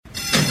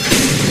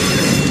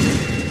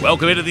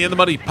Welcome into the In the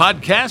Money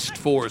podcast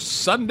for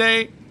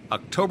Sunday,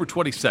 October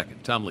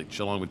 22nd. Tom Leach,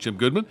 along with Jim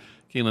Goodman,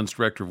 Keeneland's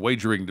Director of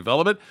Wagering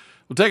Development.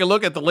 We'll take a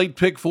look at the late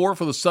pick four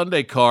for the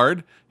Sunday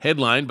card,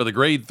 headlined by the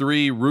Grade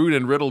 3 Root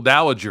and Riddle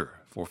Dowager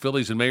for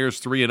fillies and mares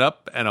 3 and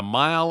up and 1.5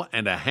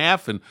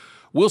 miles. And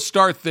we'll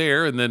start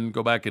there and then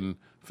go back and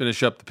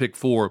finish up the pick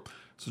four.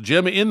 So,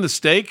 Jim, in the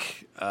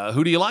stake,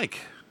 who do you like?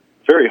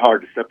 Very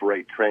hard to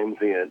separate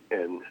Transient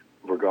and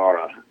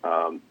Vergara.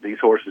 These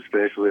horses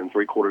finish within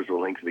 3/4 of a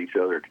length of each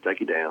other at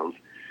Kentucky Downs.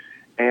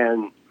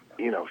 And,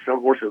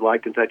 some horses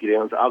like Kentucky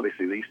Downs.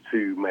 Obviously, these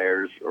two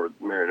mares, or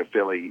mare and a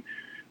filly,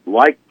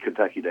 like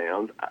Kentucky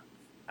Downs.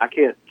 I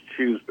can't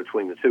choose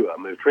between the two of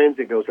them. If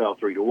Transient goes off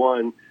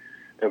 3-1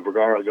 and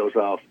Vergara goes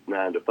off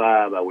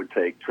 9-5, I would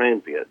take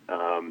Transient.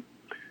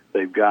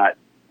 They've got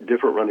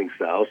different running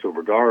styles, so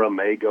Vergara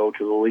may go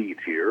to the lead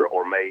here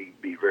or may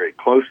be very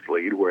close to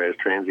lead, whereas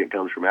Transient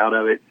comes from out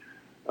of it.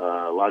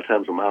 A lot of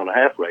times a 1.5 mile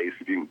race,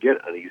 if you can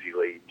get an easy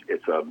lead,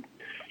 it's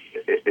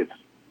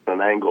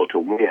an angle to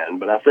win.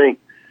 But I think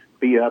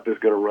Be Up is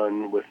going to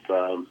run with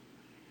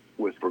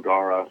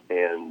Vergara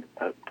and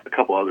a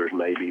couple others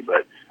maybe,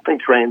 but I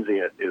think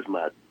Transient is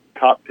my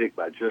top pick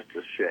by just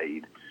a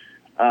shade.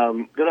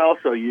 Going to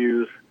also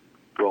use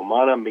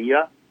Romana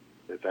Mia,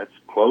 if that's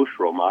close,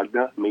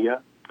 Romagna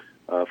Mia,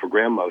 for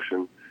Grand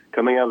Motion,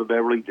 coming out of the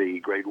Beverly D,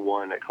 Grade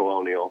 1 at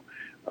Colonial.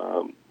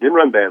 Didn't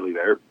run badly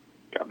there.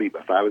 Got beat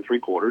by 5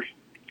 3/4.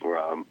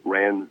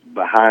 Ran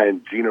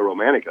behind Gina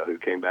Romanica, who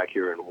came back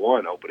here and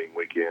won opening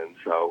weekend.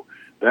 So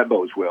that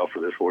bodes well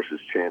for this horse's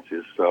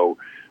chances. So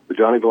with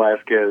Johnny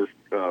Velasquez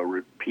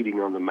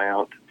repeating on the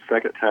mount,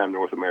 second time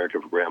North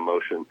America for Grand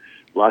Motion.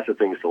 Lots of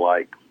things to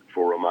like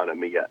for Romana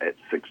Mia at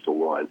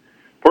 6-1.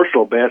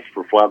 Personal best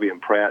for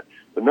Flavian Pratt.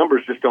 The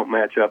numbers just don't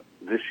match up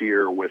this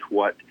year with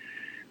what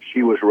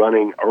she was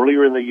running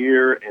earlier in the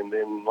year and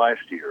then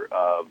last year.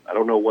 I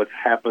don't know what's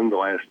happened the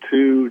last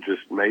two,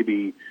 just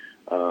maybe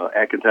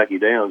at Kentucky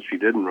Downs she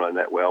didn't run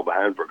that well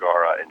behind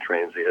Vergara and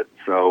Transient.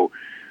 So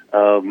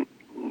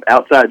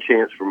outside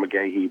chance for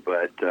McGahee,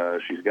 but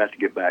she's got to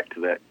get back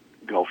to that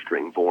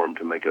Gulfstream form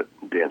to make a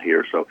dent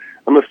here. So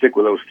I'm going to stick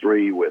with those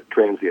three, with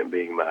Transient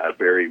being my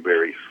very,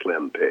 very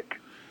slim pick.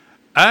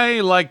 I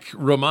like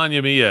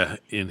Romagna Mia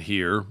in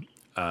here.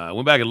 I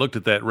went back and looked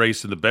at that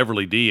race in the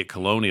Beverly D at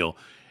Colonial.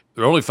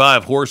 There were only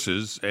 5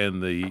 horses,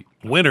 and the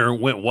winner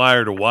went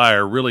wire to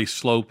wire, really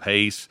slow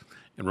pace,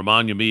 and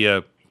Romagna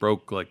Mia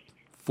broke like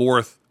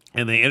 4th,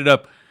 and they ended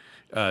up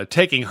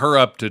taking her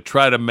up to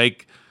try to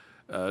make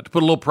to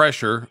put a little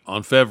pressure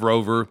on Fev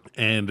Rover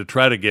and to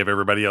try to give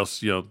everybody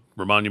else,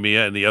 Romagna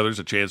Mia and the others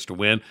a chance to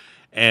win.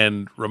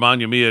 And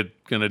Romagna Mia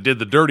kind of did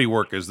the dirty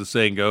work, as the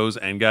saying goes,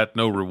 and got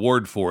no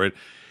reward for it.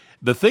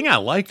 The thing I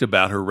liked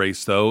about her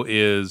race, though,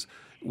 is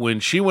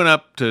when she went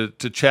up to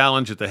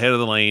challenge at the head of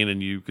the lane,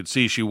 and you could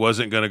see she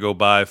wasn't going to go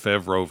by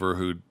Fev Rover,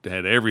 who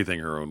had everything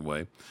her own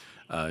way.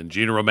 And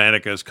Gina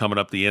Romanica is coming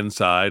up the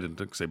inside, and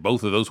say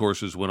both of those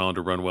horses went on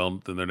to run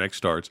well in their next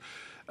starts.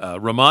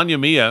 Romagna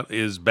Mia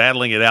is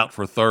battling it out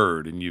for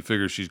third, and you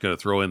figure she's going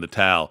to throw in the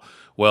towel.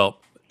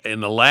 Well, in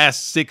the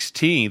last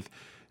 16th,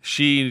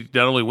 she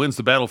not only wins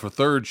the battle for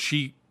third,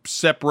 she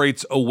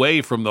separates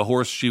away from the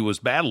horse she was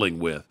battling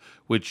with,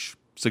 which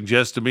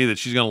suggests to me that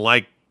she's going to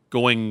like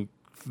going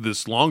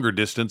this longer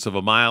distance of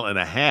 1.5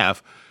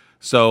 miles.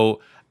 So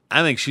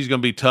I think she's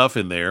going to be tough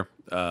in there.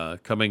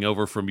 Coming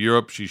over from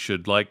Europe, she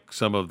should like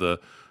some of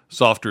the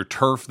softer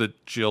turf that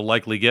she'll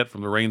likely get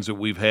from the rains that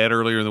we've had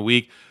earlier in the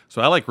week.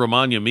 So I like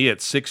Romagna Mia at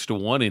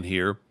 6-1 in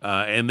here.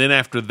 And then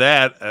after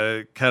that,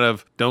 kind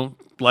of don't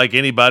like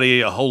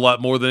anybody a whole lot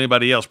more than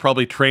anybody else.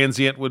 Probably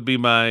Transient would be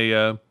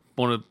my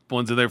one of the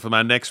ones in there for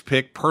my next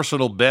pick.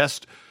 Personal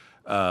Best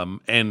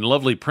and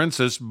Lovely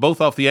Princess, both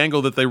off the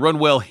angle that they run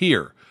well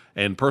here.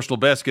 And Personal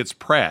Best gets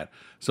Pratt.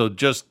 So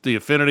just the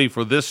affinity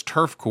for this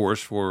turf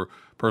course for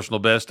Personal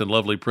Best and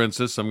Lovely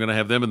Princess, I'm going to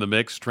have them in the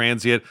mix.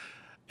 Transient.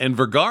 And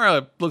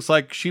Vergara looks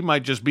like she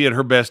might just be at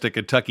her best at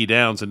Kentucky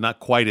Downs and not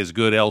quite as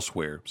good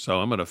elsewhere. So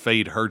I'm going to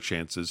fade her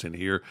chances in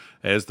here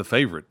as the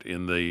favorite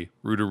in the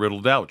Rooter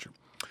Riddle Dowager.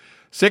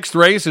 6th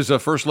race is a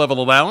first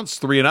level allowance,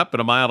 3 and up and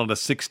 1 mile and a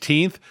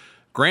 16th.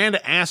 Grand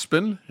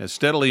Aspen has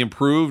steadily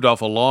improved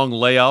off a long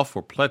layoff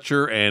for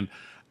Pletcher, and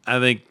I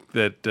think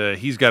that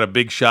he's got a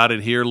big shot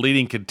in here.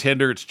 Leading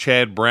contender, it's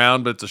Chad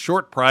Brown, but it's a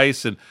short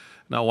price, and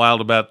not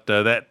wild about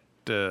that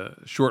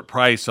short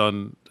price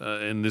on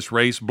in this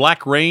race.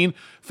 Black Rain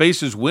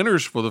faces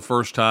winners for the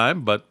first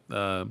time, but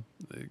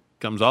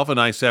comes off a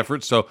nice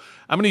effort. So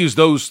I'm going to use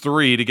those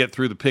 3 to get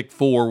through the pick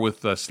 4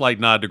 with a slight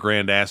nod to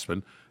Grand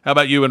Aspen. How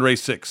about you in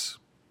race 6?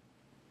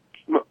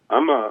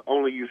 I'm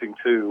only using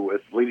 2,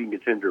 with leading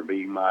contender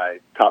being my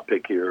top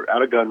pick here.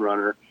 Out of Gun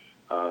Runner.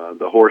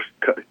 The horse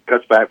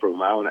cuts back from 1.8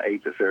 miles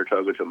at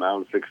Saratoga to 1.16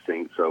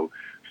 miles, so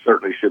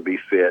certainly should be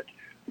fit.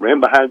 Ran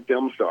behind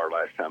Film Star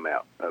last time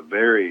out. A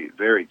very,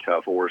 very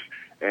tough horse.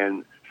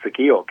 And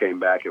Sakil came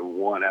back and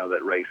won out of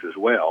that race as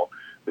well.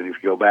 Then if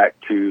you go back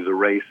to the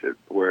race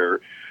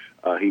where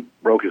he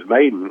broke his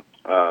maiden,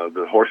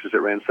 the horses that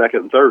ran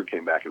second and third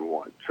came back and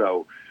won.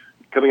 So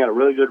coming out of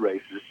really good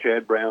races.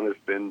 Chad Brown has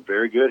been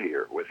very good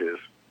here with his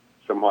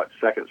somewhat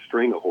second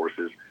string of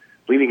horses.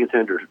 Leading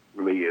contender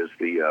for me is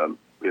the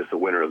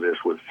winner of this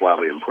with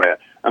Flavian Pratt.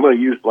 I'm going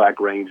to use Black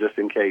Rain just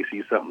in case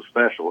he's something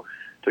special.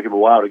 Took him a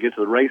while to get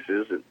to the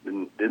races.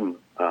 It didn't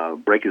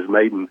break his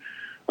maiden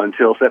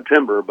until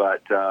September,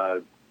 but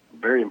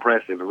very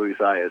impressive. And Luis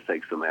Saez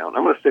takes them out.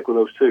 I'm going to stick with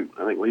those two.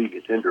 I think leading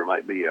contender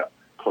might be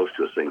close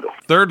to a single.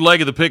 Third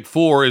leg of the pick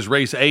 4 is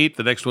race 8.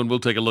 The next one we'll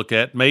take a look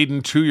at.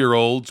 Maiden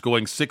 2-year-olds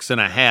going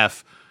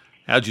 6.5.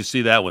 How'd you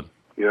see that one?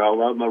 You know, I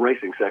love my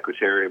racing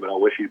secretary, but I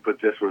wish you'd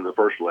put this one in the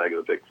first leg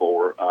of the pick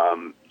 4.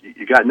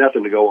 You got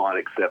nothing to go on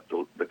except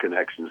the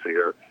connections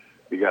here.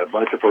 You got a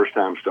bunch of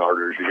first-time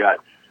starters. You got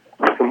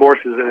some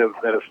horses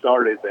that have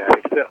started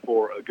that, except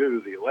for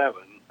Agu, the 11,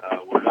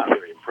 were not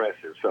very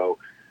impressive. So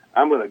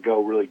I'm going to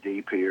go really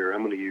deep here.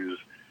 I'm going to use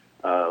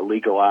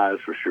Legalize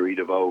for Cherie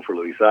DeVoe for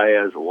Luis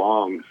Saez, a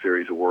long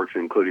series of works,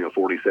 including a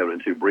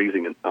 47-2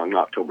 breezing on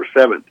October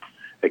 7th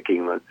at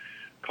Keeneland.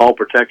 Call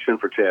Protection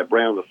for Chad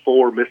Brown, the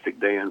 4, Mystic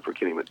Dan for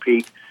Kenny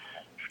McPeak,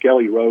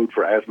 Skelly Road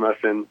for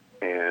Asmussen,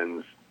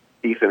 and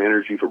Ethan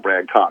Energy for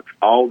Brad Cox.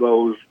 All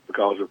those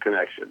because of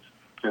connections.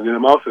 And then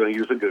I'm also going to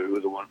use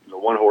Agu, the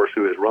one horse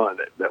who has run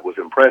that was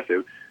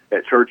impressive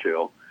at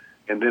Churchill.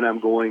 And then I'm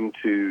going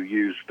to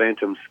use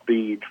Phantom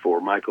Speed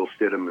for Michael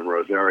Stidham and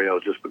Rosario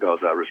just because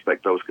I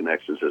respect those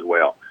connections as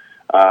well.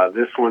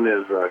 This one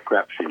is a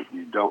crapshoot.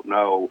 You don't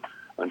know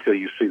until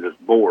you see this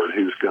board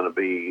who's going to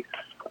be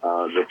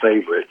the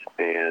favorite.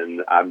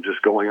 And I'm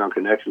just going on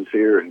connections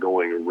here and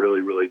going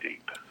really, really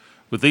deep.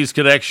 With these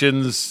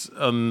connections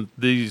on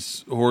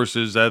these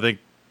horses, I think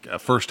a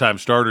first-time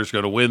starter is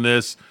going to win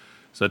this.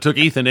 So I took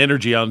Ethan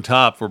Energy on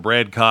top for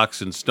Brad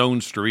Cox and Stone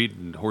Street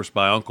and horse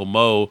by Uncle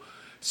Mo.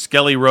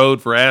 Skelly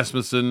Road for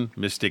Asmussen,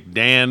 Mystic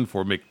Dan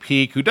for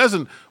McPeak, who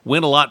doesn't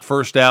win a lot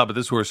first out, but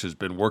this horse has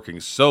been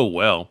working so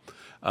well.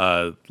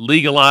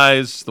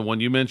 Legalize, the one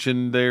you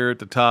mentioned there at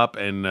the top,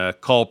 and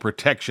Call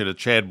Protection, a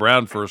Chad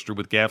Brown firster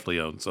with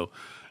Gaffleone. So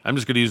I'm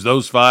just going to use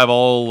those 5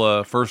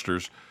 all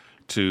firsters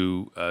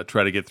to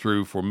try to get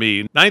through for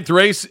me. 9th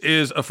race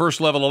is a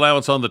first-level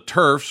allowance on the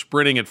turf,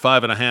 sprinting at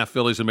 5.5,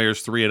 fillies and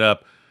mares 3 and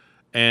up.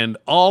 And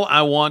All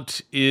I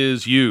Want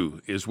Is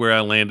You is where I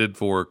landed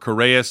for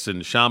Correas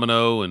and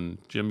Chamino. And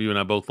Jim, you and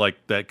I both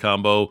like that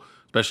combo,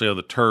 especially on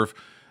the turf.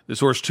 This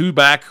horse 2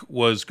 back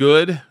was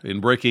good in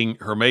breaking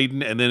her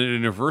maiden. And then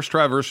in her first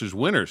try versus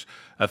winners,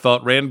 I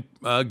thought ran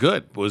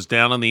good. Was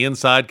down on the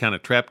inside, kind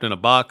of trapped in a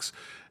box.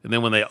 And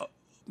then when they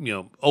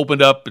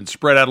opened up and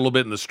spread out a little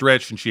bit in the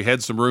stretch and she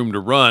had some room to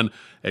run,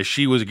 as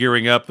she was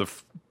gearing up, the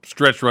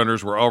stretch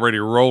runners were already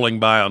rolling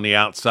by on the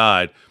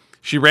outside.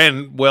 She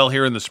ran well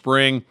here in the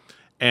spring.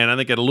 And I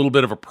think at a little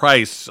bit of a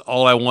price,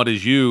 All I Want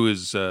Is You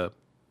is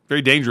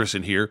very dangerous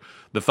in here.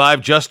 The 5,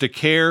 Just a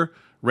Care,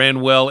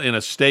 ran well in a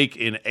stake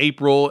in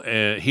April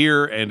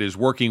here and is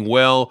working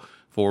well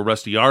for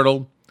Rusty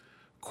Arnold.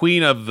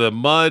 Queen of the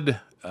Mud,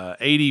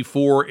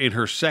 84 buyer in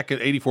her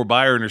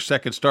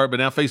second start, but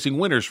now facing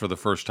winners for the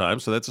first time,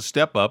 so that's a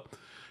step up.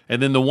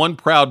 And then the 1,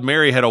 Proud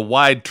Mary, had a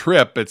wide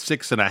trip at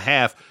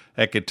 6.5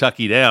 at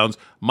Kentucky Downs.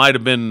 Might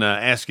have been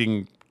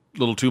asking a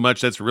little too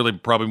much. That's really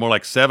probably more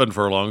like 7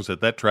 furlongs at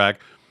that track.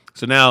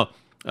 So now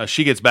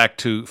she gets back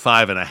to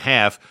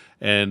 5.5,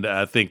 and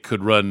I think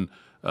could run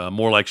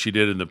more like she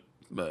did in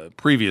the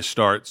previous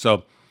start. So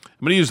I'm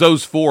going to use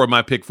those 4 in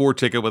my pick 4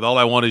 ticket with All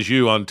I Want Is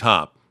You on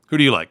top. Who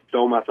do you like?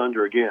 Stole my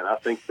thunder again. I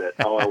think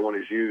that All I Want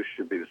Is You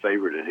should be the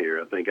favorite in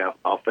here. I think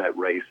off that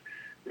race,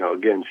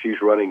 again,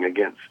 she's running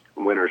against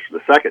winners for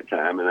the second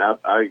time, and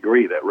I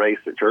agree that race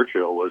at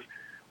Churchill was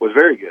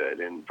very good.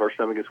 And first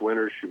time against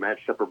winners, she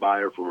matched up her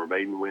buyer from her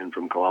maiden win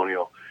from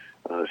Colonial.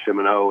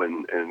 Chamino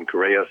and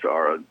Correas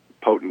are a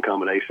potent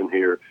combination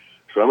here.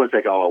 So I'm going to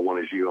take All I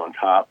Want Is You on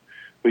top.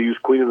 We use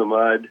Queen of the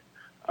Mud.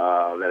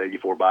 That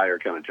 84 buyer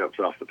kind of jumps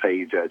off the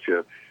page at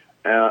you.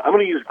 I'm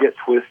going to use Get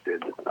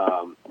Twisted.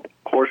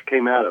 Horse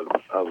came out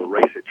of a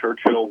race at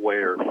Churchill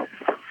where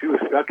she was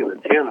stuck in the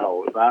 10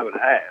 hole at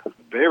 5.5.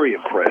 Very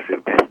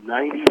impressive at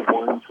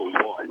 91 to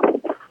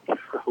 1.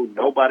 So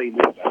nobody knew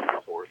about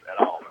this horse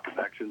at all. The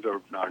connections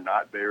are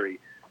not very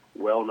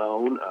well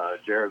known.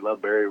 Jared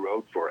Loveberry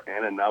rode for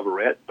Anna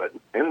Navarrete, but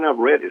Anna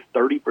Navarrete is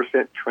 30%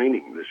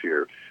 training this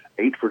year,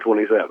 8 for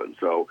 27.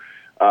 So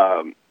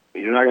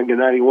you're not going to get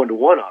 91 to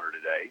 1 on her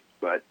today,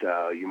 but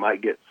you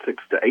might get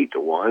 6 to 8 to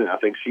 1, and I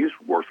think she's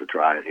worth a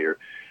try in here.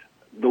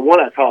 The one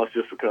I tossed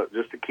just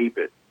to keep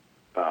it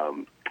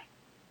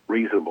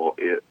reasonable,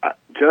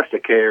 Just a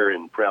Care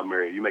and Proud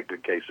Mary. You make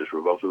good cases for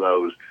both of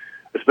those,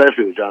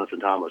 especially the Jonathan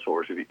Thomas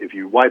horse. If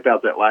you wipe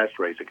out that last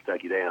race at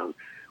Kentucky Downs,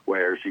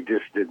 where she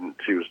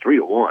was 3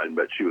 to 1,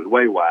 but she was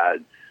way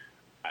wide,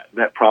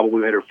 that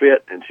probably made her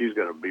fit, and she's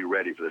going to be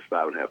ready for this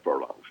 5.5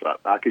 furlongs. So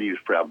I could use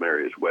Proud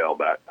Mary as well,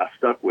 but I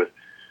stuck with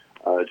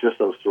just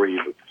those 3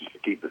 to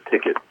keep the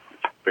ticket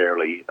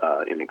fairly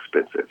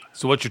inexpensive.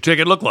 So what's your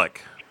ticket look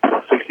like?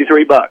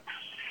 $63,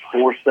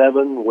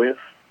 4-7 with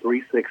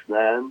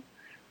 3-6-9,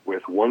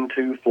 with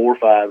 1-2,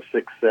 4-5,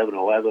 6-7,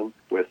 11,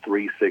 with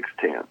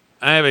 3-6-10.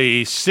 I have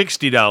a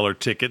 $60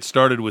 ticket,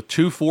 started with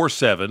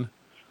 247.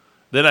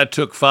 Then I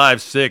took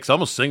 5-6,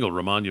 almost single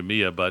Romagna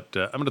Mia, but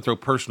I'm going to throw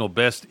personal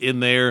best in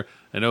there.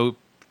 I know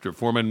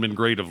Foreman been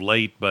great of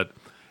late, but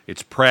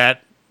it's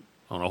Pratt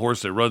on a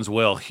horse that runs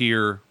well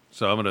here,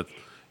 so I'm going to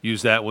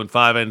use that one,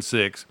 5 and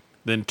 6.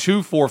 Then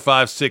 2, 4,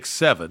 5, 6,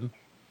 7,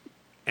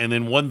 and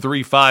then 1,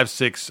 3, 5,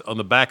 6 on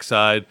the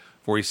backside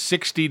for a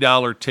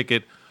 $60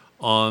 ticket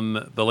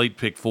on the late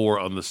pick 4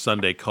 on the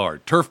Sunday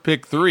card. Turf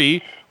pick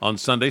 3 on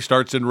Sunday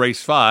starts in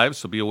race 5,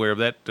 so be aware of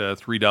that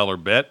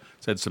 $3 bet.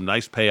 It's had some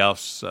nice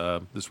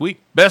payoffs this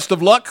week. Best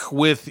of luck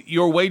with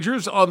your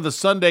wagers on the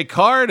Sunday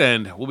card,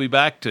 and we'll be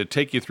back to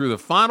take you through the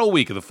final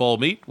week of the fall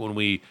meet when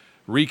we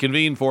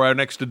reconvene for our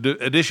next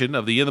edition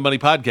of the In the Money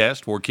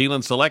podcast for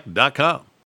KeenelandSelect.com.